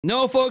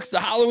No, folks,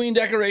 the Halloween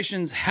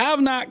decorations have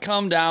not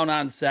come down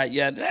on set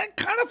yet. I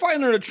kind of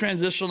find they're in a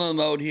transitional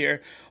mode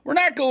here. We're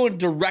not going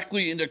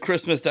directly into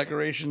Christmas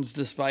decorations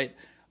despite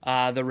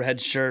the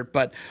red shirt,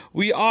 but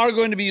we are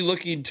going to be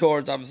looking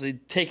towards, obviously,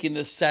 taking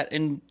this set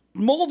and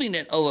molding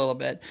it a little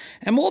bit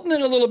and molding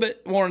it a little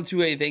bit more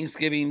into a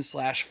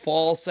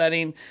Thanksgiving/fall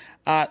setting.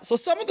 So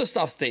some of the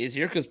stuff stays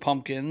here because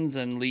pumpkins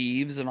and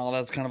leaves and all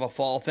that's kind of a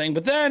fall thing.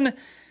 But then,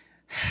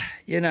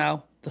 you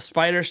know, the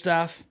spider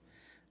stuff,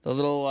 the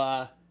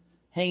little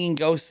hanging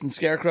ghosts and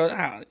scarecrows,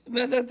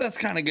 that's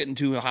kind of getting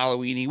too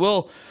Halloween-y.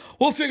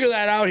 We'll figure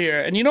that out here.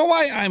 And you know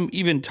why I'm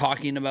even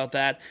talking about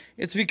that?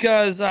 It's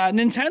because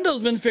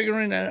Nintendo's been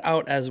figuring it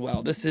out as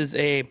well. This is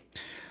a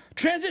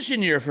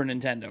transition year for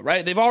Nintendo,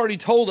 right? They've already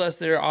told us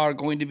they are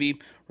going to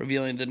be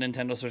revealing the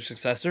Nintendo Switch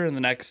successor in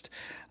the next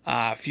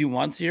few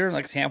months here,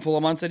 next handful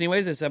of months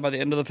anyways. They said by the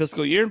end of the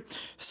fiscal year.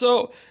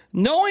 So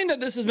knowing that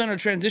this has been a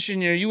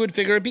transition year, you would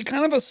figure it'd be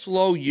kind of a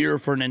slow year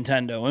for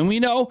Nintendo. And we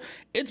know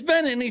it's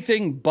been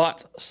anything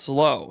but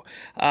slow.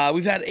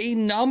 We've had a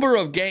number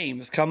of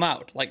games come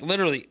out, like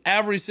literally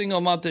every single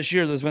month this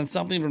year, there's been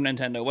something from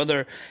Nintendo,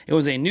 whether it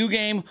was a new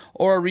game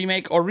or a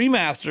remake or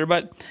remaster.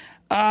 But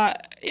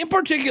in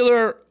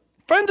particular,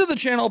 friend of the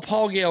channel,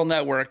 Paul Gale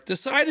Network,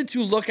 decided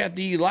to look at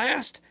the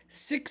last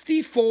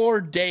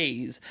 64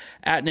 days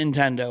at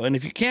Nintendo. And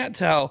if you can't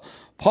tell,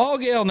 Paul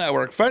Gale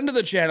Network, friend of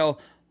the channel,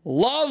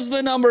 loves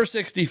the number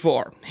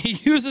 64. He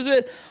uses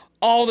it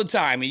all the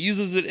time. He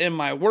uses it in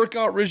my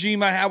workout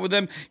regime I have with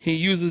him. He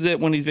uses it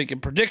when he's making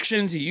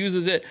predictions. He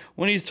uses it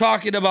when he's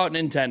talking about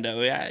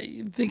Nintendo.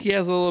 I think he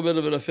has a little bit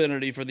of an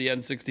affinity for the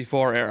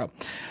N64 era.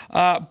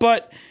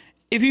 But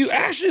if you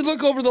actually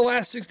look over the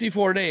last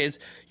 64 days,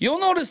 you'll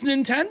notice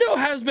Nintendo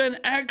has been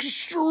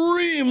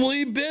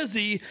extremely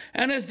busy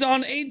and has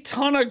done a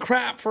ton of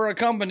crap for a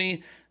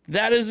company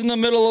that is in the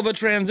middle of a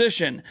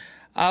transition.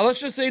 Let's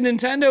just say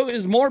Nintendo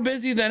is more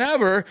busy than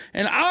ever,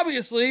 and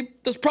obviously,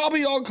 this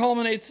probably all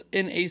culminates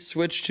in a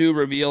Switch 2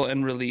 reveal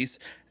and release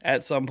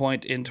at some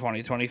point in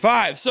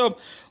 2025. So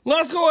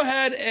let's go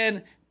ahead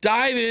and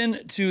dive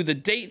into the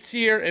dates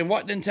here and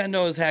what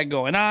Nintendo has had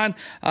going on,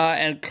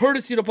 and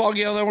courtesy to Paul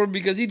Gale Network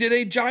because he did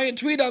a giant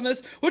tweet on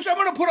this, which I'm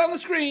going to put on the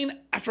screen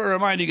after I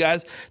remind you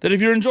guys that if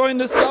you're enjoying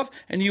this stuff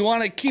and you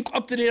want to keep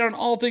up to date on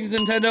all things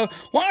Nintendo,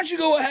 why don't you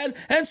go ahead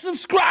and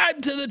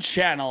subscribe to the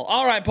channel.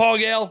 All right, Paul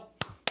Gale,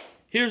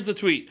 here's the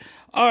tweet.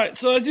 All right,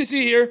 so as you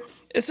see here,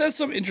 it says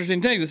some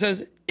interesting things. It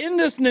says, in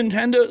this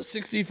Nintendo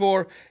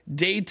 64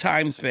 day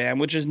time span,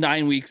 which is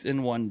 9 weeks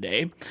in 1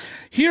 day,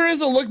 here is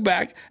a look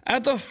back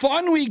at the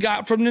fun we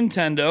got from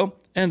Nintendo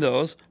and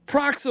those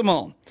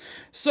proximal.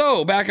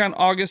 So back on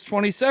August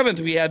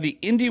 27th, we had the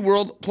Indie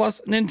World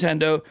plus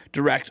Nintendo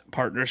Direct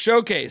Partner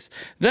Showcase.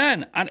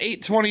 Then on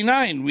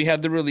 8/29, we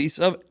had the release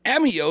of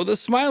Emio the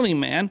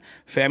Smiling Man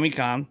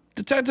Famicom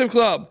Detective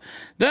Club.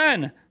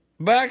 Then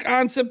back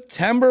on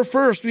September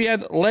 1st, we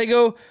had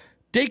Lego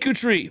Deku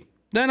Tree.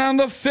 Then on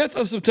the 5th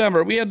of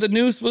September, we had the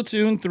new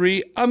Splatoon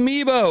 3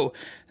 Amiibo.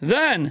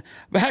 Then,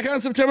 back on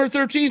September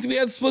 13th, we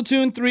had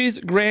Splatoon 3's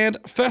Grand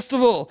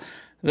Festival.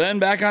 Then,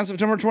 back on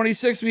September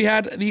 26th, we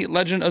had The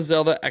Legend of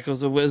Zelda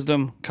Echoes of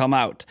Wisdom come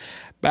out.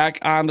 Back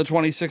on the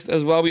 26th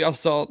as well, we also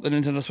saw the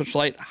Nintendo Switch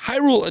Lite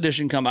Hyrule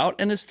Edition come out,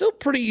 and it's still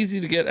pretty easy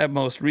to get at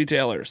most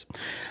retailers.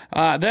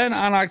 Then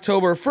on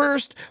October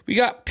 1st, we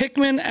got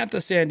Pikmin at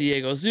the San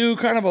Diego Zoo,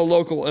 kind of a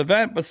local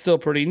event, but still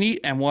pretty neat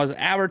and was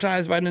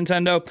advertised by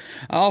Nintendo.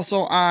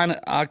 Also on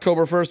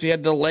October 1st, we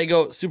had the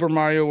Lego Super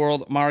Mario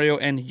World Mario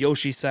and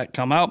Yoshi set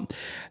come out.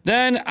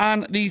 Then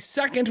on the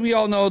 2nd, we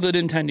all know the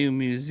Nintendo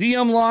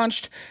Museum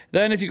launched.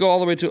 Then if you go all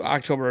the way to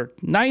October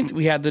 9th,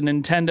 we had the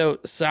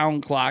Nintendo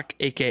Sound Clock,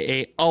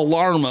 aka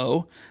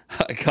Alarmo,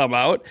 come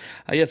out.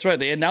 That's right,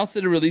 they announced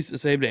it and released the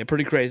same day.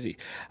 Pretty crazy.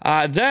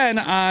 Then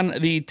on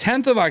the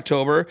 10th of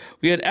October,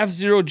 we had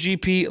F-Zero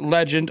GP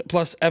Legend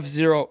plus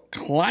F-Zero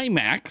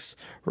Climax,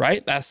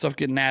 right? That stuff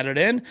getting added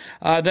in.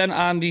 Then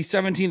on the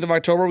 17th of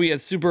October, we had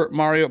Super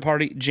Mario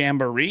Party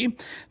Jamboree.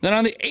 Then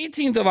on the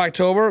 18th of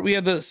October, we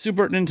had the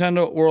Super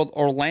Nintendo World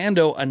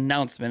Orlando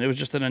announcement. It was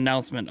just an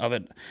announcement of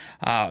it.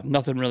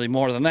 Nothing really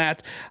more than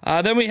that.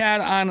 Then we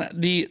had on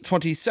the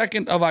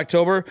 22nd of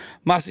October,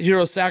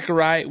 Masahiro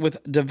Sakurai with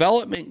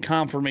development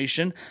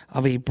confirmation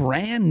of a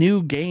brand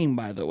new game,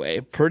 by the way.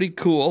 Pretty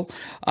cool.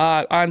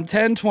 On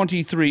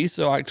 10/23,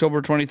 so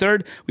October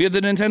 23rd, we had the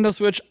Nintendo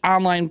Switch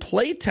Online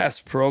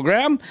Playtest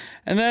program.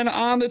 And then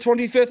on the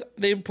 25th,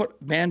 they put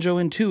Banjo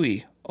and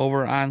Tooie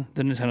over on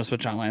the Nintendo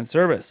Switch Online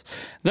service.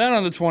 Then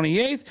on the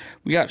 28th,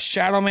 we got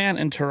Shadow Man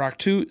and Turok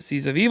 2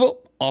 Seas of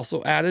Evil,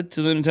 also added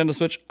to the Nintendo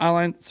Switch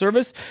Online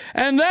service.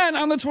 And then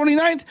on the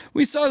 29th,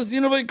 we saw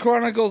Xenoblade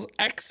Chronicles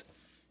X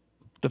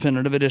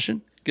Definitive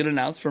Edition get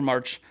announced for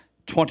March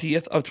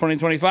 20th of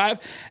 2025.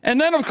 And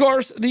then, of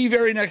course, the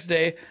very next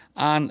day,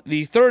 on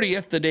the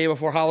 30th, the day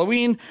before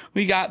Halloween,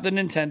 we got the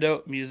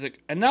Nintendo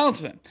Music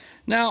announcement.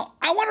 Now,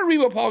 I want to read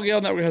what Paul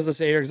Gale Network has to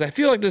say here because I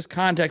feel like this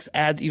context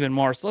adds even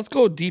more. So let's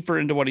go deeper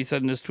into what he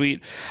said in his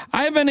tweet.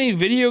 I have been a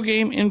video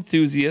game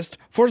enthusiast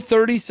for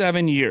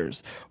 37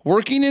 years,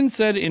 working in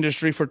said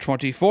industry for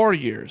 24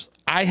 years.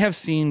 I have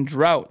seen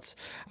droughts.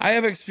 I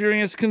have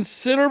experienced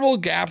considerable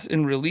gaps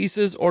in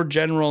releases or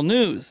general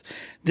news.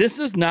 This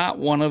is not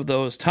one of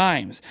those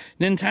times.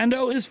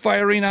 Nintendo is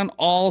firing on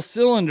all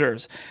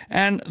cylinders.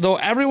 And though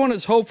everyone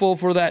is hopeful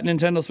for that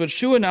Nintendo Switch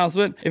 2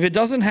 announcement, if it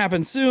doesn't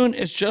happen soon,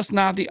 it's just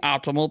not the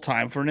optimal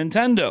time for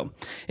Nintendo.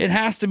 It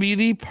has to be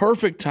the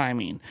perfect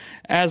timing,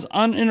 as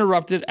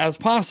uninterrupted as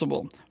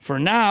possible. For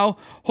now,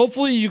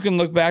 hopefully you can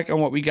look back on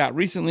what we got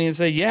recently and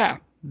say, yeah,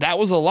 that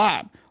was a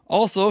lot.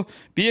 Also,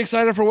 be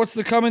excited for what's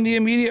to come in the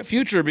immediate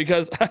future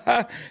because,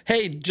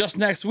 hey, just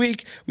next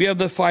week, we have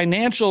the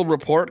financial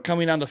report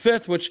coming on the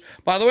 5th, which,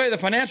 by the way, the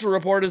financial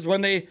report is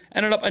when they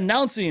ended up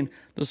announcing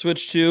the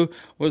Switch 2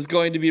 was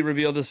going to be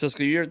revealed this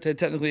fiscal year. They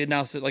technically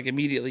announced it like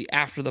immediately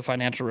after the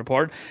financial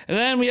report. And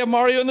then we have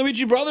Mario and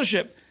Luigi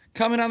Brothership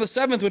coming on the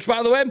 7th, which,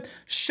 by the way,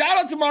 shout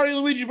out to Mario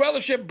Luigi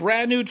Brothership,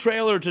 brand new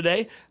trailer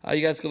today.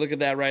 You guys can look at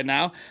that right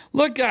now.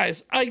 Look,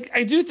 guys,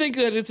 I do think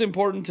that it's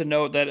important to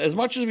note that as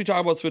much as we talk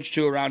about Switch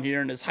 2 around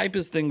here and as hype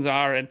as things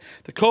are and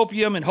the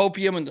copium and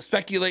hopium and the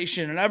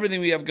speculation and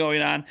everything we have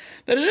going on,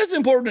 that it is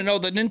important to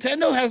note that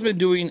Nintendo has been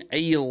doing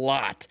a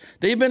lot.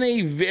 They've been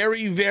a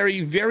very,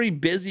 very, very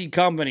busy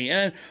company.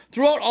 And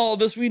throughout all of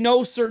this, we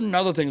know certain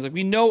other things. Like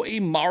we know a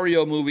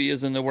Mario movie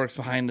is in the works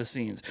behind the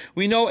scenes.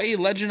 We know a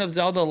Legend of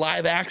Zelda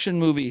live action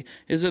movie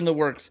is in the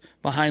works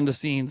behind the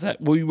scenes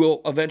that we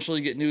will eventually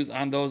get news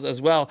on those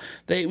as well.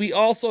 We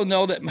also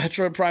know that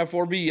Metroid Prime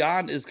 4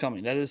 Beyond is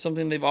coming. That is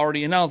something they've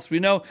already announced. We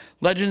know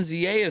Legends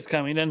EA is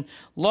coming, and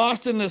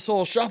lost in this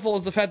whole shuffle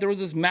is the fact there was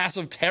this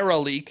massive Terra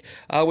leak,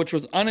 which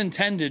was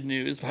unintended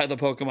news by the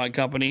Pokemon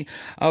Company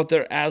out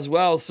there as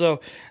well. So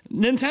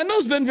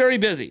Nintendo's been very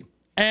busy,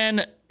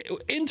 and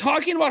in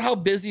talking about how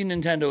busy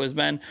Nintendo has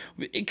been,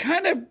 it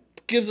kind of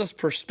gives us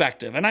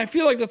perspective, and I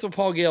feel like that's what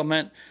Paul Gale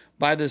meant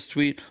by this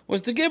tweet,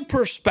 was to give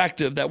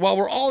perspective that while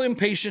we're all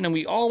impatient and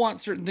we all want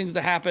certain things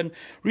to happen,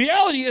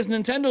 reality is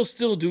Nintendo's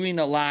still doing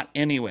a lot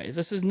anyways.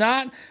 This is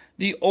not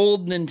the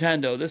old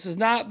Nintendo. This is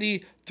not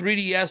the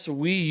 3DS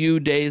Wii U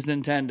days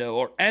Nintendo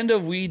or end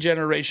of Wii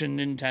generation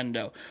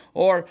Nintendo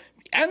or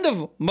end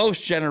of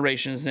most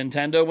generations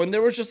Nintendo, when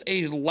there was just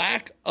a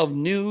lack of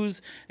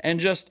news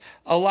and just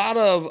a lot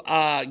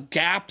of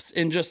gaps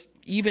in just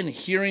even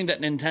hearing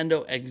that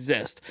Nintendo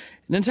exists.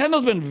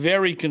 Nintendo's been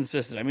very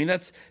consistent. I mean,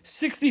 that's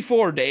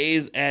 64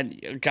 days,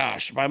 and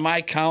gosh, by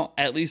my count,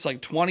 at least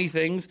like 20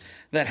 things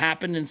that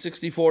happened in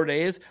 64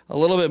 days, a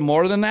little bit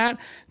more than that.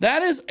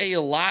 That is a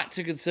lot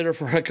to consider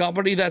for a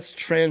company that's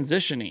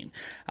transitioning.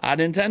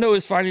 Nintendo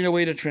is finding a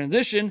way to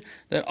transition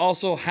that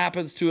also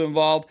happens to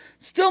involve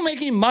still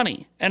making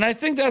money. And I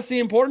think that's the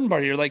important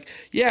part here. Like,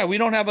 yeah, we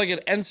don't have like an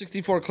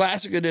N64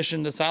 Classic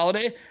Edition this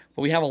holiday,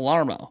 but we have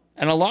Alarmo.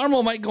 And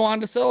Alarmo might go on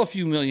to sell a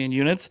few million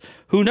units.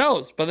 Who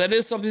knows? But that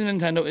is something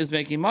Nintendo is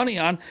making money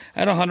on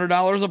at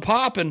 $100 a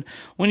pop. And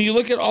when you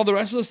look at all the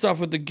rest of the stuff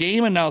with the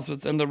game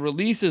announcements and the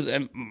releases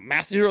and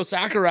Masahiro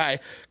Sakurai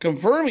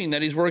confirming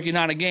that he's working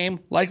on a game,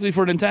 likely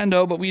for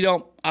Nintendo, but we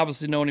don't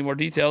obviously know any more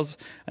details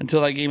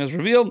until that game is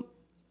revealed.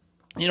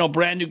 You know,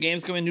 brand new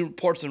games coming, new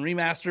ports and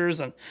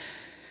remasters, and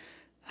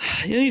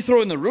you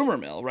throw in the rumor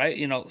mill, right?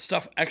 You know,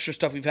 extra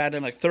stuff we've had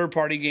in like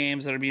third-party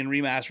games that are being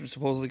remastered,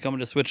 supposedly coming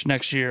to Switch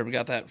next year. We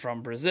got that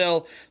from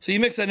Brazil. So you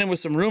mix that in with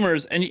some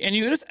rumors, and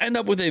you just end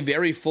up with a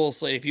very full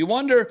slate. If you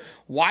wonder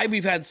why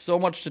we've had so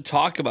much to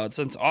talk about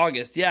since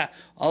August, yeah,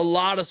 a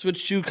lot of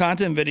Switch 2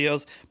 content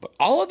videos, but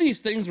all of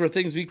these things were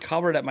things we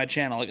covered at my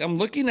channel. Like, I'm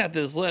looking at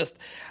this list.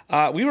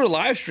 We were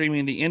live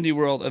streaming the Indie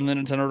World and the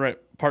Nintendo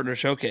Partner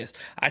Showcase.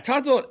 I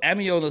talked about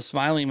Emio and the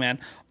Smiling Man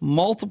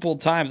multiple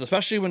times,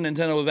 especially when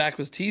Nintendo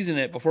was teasing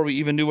it before we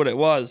even knew what it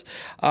was.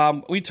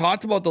 We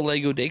talked about the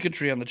Lego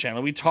Tree on the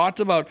channel. We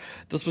talked about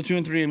the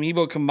Splatoon 3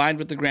 Amiibo combined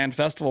with the Grand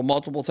Festival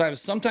multiple times,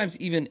 sometimes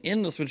even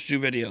in the Switch 2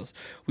 videos.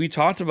 We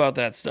talked about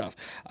that stuff.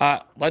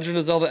 Legend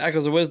of Zelda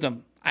Echoes of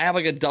Wisdom. I have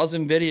like a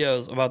dozen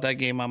videos about that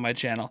game on my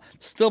channel.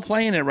 Still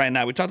playing it right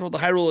now. We talked about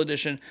the Hyrule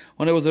Edition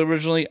when it was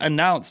originally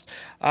announced.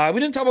 We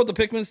didn't talk about the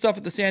Pikmin stuff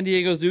at the San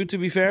Diego Zoo, to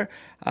be fair.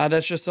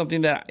 That's just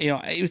something that, you know,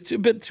 it was a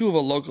bit too of a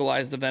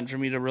localized event for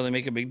me to really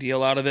make a big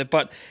deal out of it,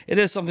 but it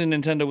is something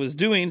Nintendo was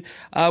doing.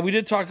 We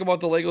did talk about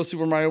the Lego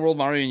Super Mario World,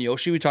 Mario and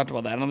Yoshi. We talked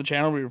about that on the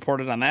channel. We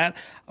reported on that.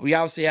 We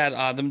obviously had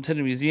the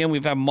Nintendo Museum.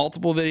 We've had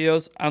multiple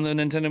videos on the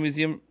Nintendo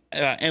Museum.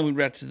 And we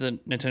read to the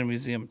Nintendo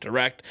Museum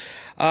Direct.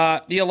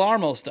 The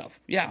Alarmo stuff.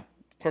 Yeah,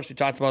 course, we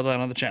talked about that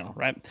on the channel,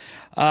 right?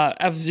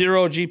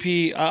 F-Zero,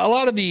 GP, a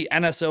lot of the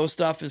NSO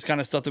stuff is kind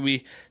of stuff that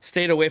we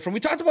stayed away from. We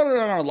talked about it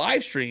on our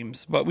live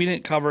streams, but we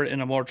didn't cover it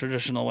in a more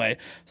traditional way.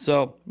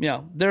 So, you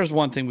know, there's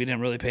one thing we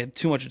didn't really pay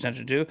too much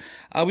attention to.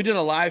 We did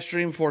a live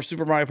stream for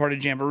Super Mario Party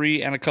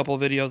Jamboree and a couple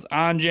of videos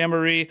on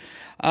Jamboree.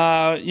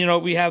 You know,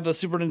 we have the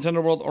Super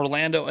Nintendo World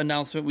Orlando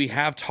announcement. We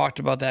have talked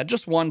about that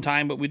just one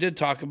time, but we did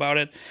talk about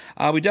it.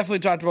 We definitely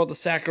talked about the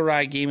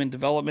Sakurai game and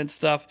development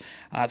stuff.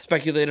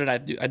 Speculated. I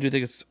do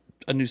think it's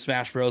a new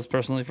Smash Bros.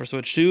 Personally for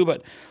Switch 2,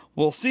 but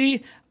we'll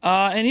see.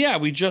 And yeah,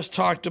 we just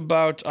talked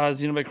about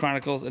Xenoblade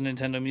Chronicles and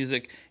Nintendo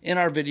Music in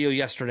our video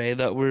yesterday.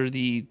 That were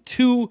the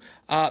two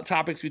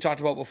topics we talked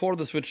about before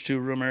the Switch 2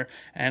 rumor,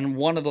 and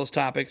one of those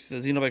topics, the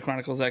Xenoblade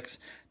Chronicles X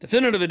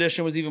Definitive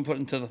Edition, was even put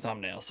into the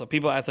thumbnail. So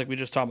people act like we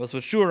just talked about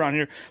Switch 2 around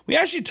here. We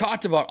actually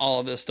talked about all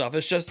of this stuff.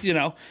 It's just, you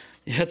know,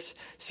 it's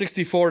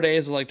 64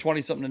 days with like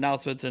 20-something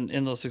announcements, and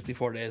in those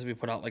 64 days, we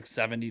put out like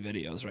 70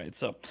 videos, right?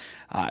 So,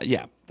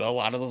 yeah, a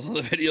lot of those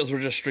other videos were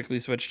just strictly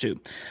Switch 2.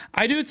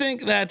 I do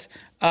think that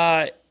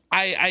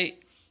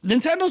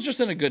Nintendo's just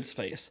in a good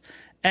space,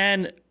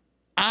 and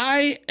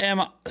I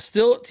am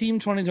still Team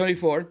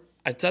 2024.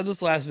 I said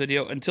this last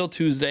video until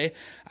Tuesday.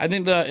 I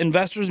think the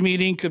investors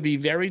meeting could be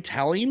very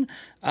telling,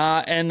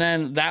 and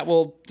then that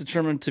will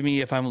determine to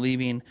me if I'm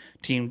leaving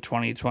Team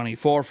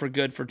 2024 for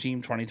good for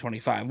Team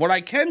 2025. What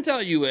I can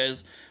tell you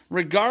is,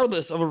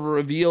 regardless of a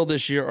reveal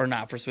this year or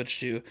not for Switch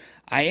 2,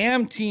 I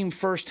am Team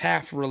first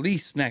half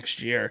release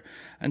next year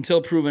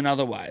until proven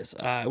otherwise.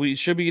 We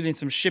should be getting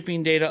some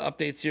shipping data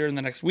updates here in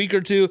the next week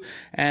or two,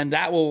 and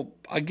that will,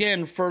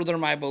 again, further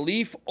my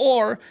belief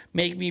or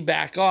make me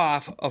back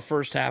off of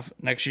first half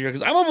next year,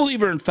 because I'm a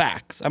believer in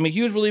facts. I'm a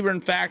huge believer in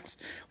facts.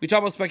 We talk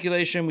about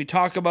speculation, we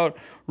talk about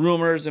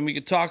rumors, and we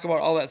could talk about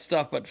all that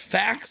stuff, but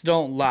facts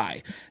don't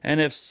lie.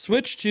 And if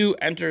Switch 2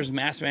 enters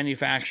mass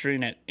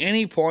manufacturing at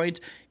any point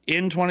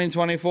in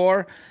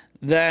 2024,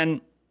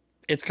 then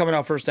it's coming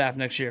out first half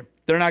next year.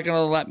 They're not going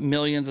to let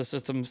millions of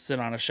systems sit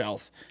on a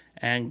shelf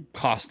and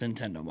cost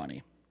Nintendo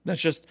money.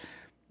 That's just,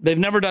 they've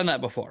never done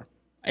that before.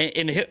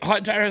 In the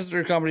entire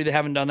history of the company, they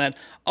haven't done that.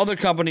 Other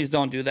companies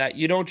don't do that.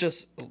 You don't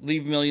just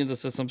leave millions of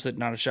systems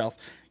sitting on a shelf.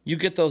 You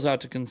get those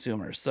out to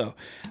consumers. So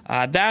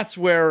that's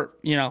where,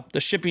 you know, the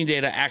shipping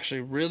data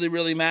actually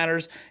really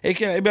matters.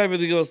 It might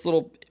really give us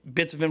little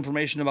bits of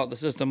information about the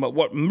system, but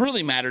what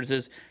really matters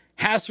is,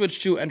 has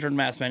Switch 2 entered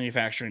mass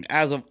manufacturing?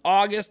 As of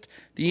August,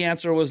 the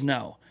answer was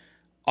no.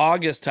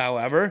 August,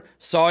 however,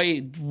 saw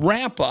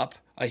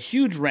a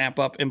huge ramp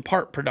up in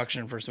part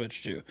production for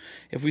Switch 2.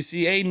 If we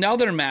see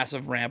another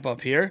massive ramp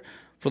up here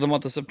for the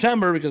month of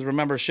September, because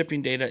remember,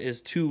 shipping data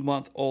is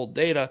 2-month-old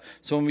data,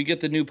 so when we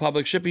get the new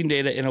public shipping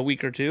data in a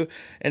week or two,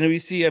 and we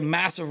see a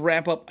massive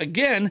ramp up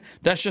again,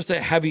 that's just a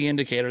heavy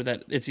indicator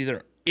that it's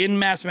either in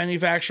mass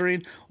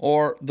manufacturing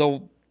or the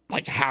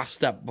like half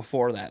step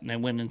before that, and they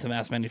went into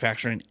mass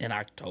manufacturing in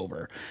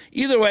October.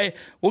 Either way,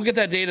 we'll get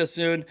that data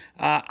soon.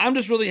 I'm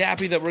just really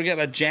happy that we're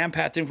getting a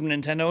jam-packed thing from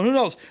Nintendo, and who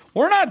knows,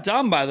 we're not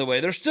done, by the way.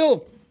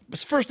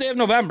 It's first day of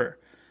November.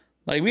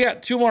 Like, we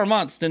got 2 more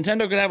months.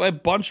 Nintendo could have a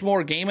bunch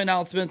more game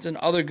announcements and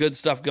other good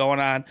stuff going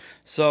on.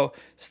 So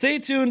stay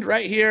tuned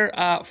right here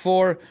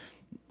for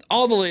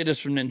all the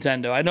latest from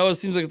Nintendo. I know it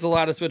seems like it's a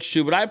lot of Switch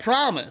 2, but I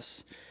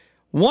promise,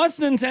 once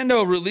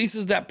Nintendo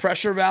releases that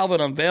pressure valve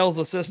and unveils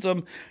the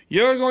system,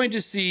 you're going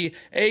to see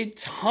a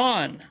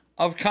ton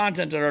of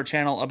content on our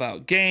channel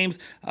about games,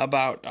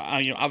 about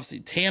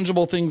obviously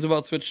tangible things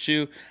about Switch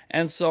 2,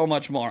 and so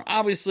much more.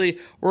 Obviously,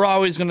 we're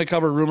always going to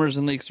cover rumors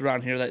and leaks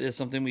around here. That is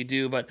something we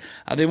do, but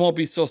they won't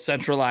be so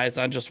centralized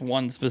on just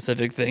one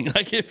specific thing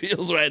like it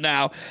feels right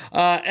now.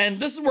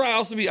 And this is where I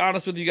also be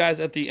honest with you guys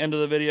at the end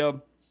of the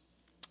video.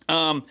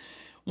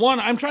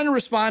 One, I'm trying to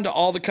respond to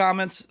all the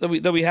comments that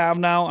we have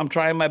now. I'm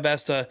trying my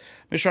best to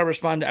make sure I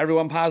respond to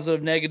everyone,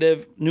 positive,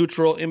 negative,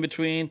 neutral, in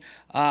between.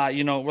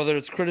 Whether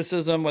it's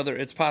criticism, whether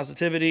it's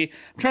positivity.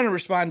 I'm trying to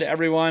respond to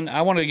everyone.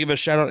 I want to give a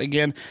shout out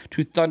again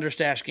to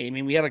Thunderstash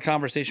Gaming. We had a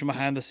conversation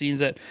behind the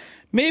scenes that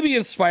maybe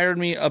inspired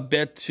me a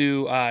bit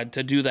to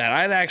do that.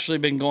 I'd actually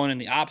been going in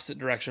the opposite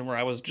direction where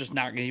I was just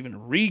not going to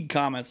even read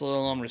comments, let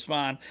alone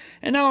respond.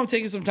 And now I'm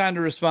taking some time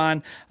to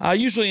respond,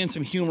 usually in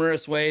some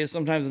humorous ways,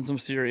 sometimes in some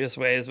serious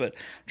ways, but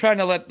trying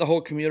to let the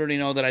whole community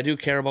know that I do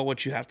care about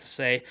what you have to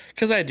say,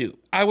 because I do.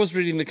 I was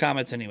reading the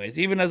comments anyways.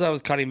 Even as I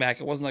was cutting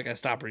back, it wasn't like I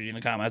stopped reading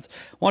the comments.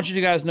 I want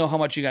you guys to know how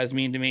much you guys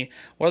mean to me.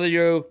 Whether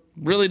you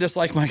really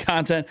dislike my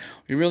content,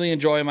 or you really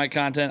enjoy my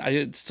content,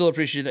 I still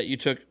appreciate that you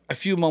took a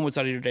few moments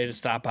out of your day to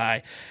stop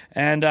by.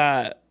 And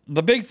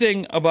the big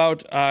thing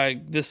about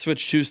this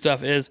Switch 2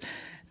 stuff is,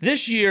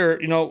 this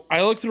year,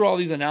 I looked through all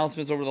these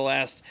announcements over the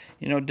last,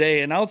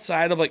 day, and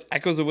outside of like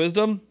Echoes of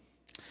Wisdom,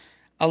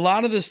 a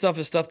lot of this stuff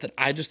is stuff that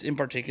I just in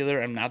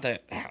particular am not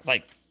that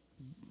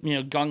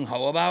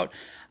gung-ho about.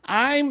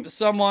 I'm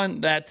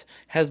someone that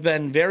has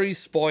been very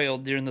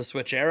spoiled during the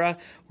Switch era,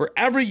 where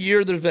every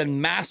year there's been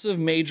massive,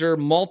 major,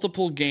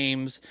 multiple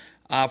games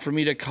for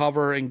me to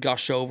cover and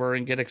gush over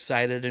and get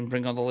excited and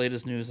bring all the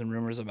latest news and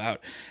rumors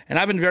about. And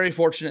I've been very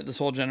fortunate this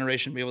whole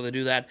generation to be able to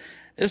do that.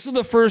 This is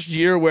the first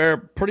year where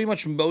pretty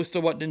much most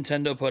of what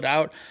Nintendo put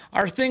out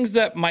are things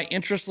that my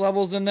interest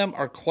levels in them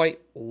are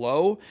quite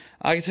low.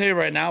 I can tell you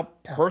right now,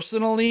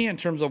 personally, in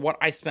terms of what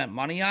I spent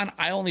money on,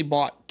 I only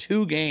bought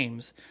 2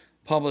 games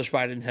published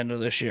by Nintendo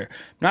this year.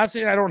 I'm not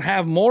saying I don't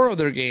have more of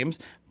their games,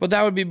 but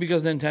that would be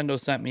because Nintendo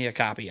sent me a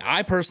copy.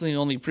 I personally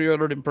only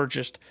pre-ordered and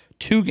purchased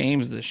 2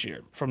 games this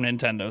year from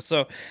Nintendo.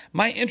 So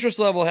my interest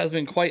level has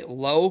been quite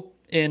low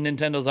in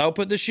Nintendo's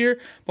output this year,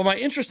 but my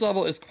interest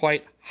level is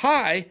quite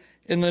high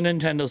in the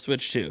Nintendo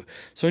Switch 2.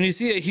 So when you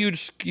see a huge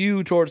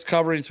skew towards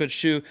covering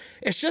Switch 2,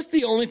 it's just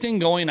the only thing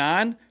going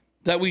on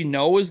that we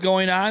know is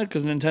going on,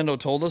 because Nintendo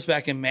told us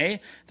back in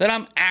May, that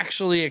I'm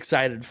actually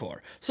excited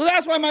for. So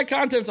that's why my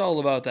content's all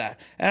about that.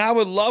 And I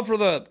would love for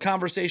the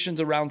conversations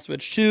around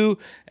Switch 2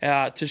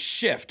 to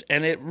shift.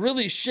 And it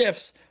really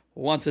shifts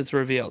once it's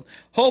revealed.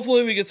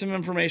 Hopefully we get some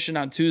information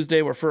on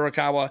Tuesday where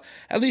Furukawa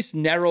at least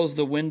narrows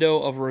the window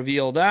of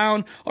reveal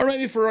down, or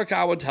maybe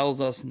Furukawa tells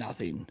us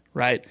nothing,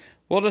 right?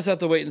 We'll just have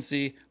to wait and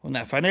see when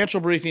that financial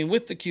briefing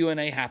with the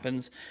Q&A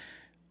happens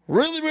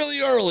really,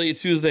 really early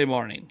Tuesday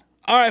morning.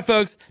 All right,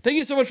 folks, thank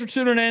you so much for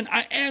tuning in.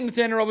 I am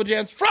Nathaniel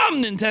Robojans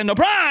from Nintendo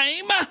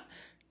Prime.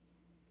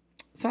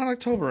 It's not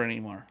October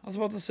anymore. I was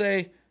about to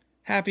say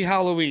happy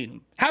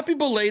Halloween. Happy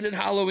belated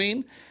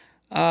Halloween.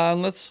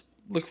 Let's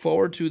look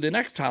forward to the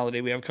next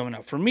holiday we have coming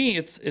up. For me,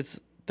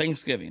 it's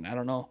Thanksgiving. I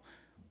don't know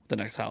what the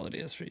next holiday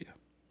is for you.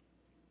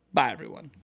 Bye, everyone.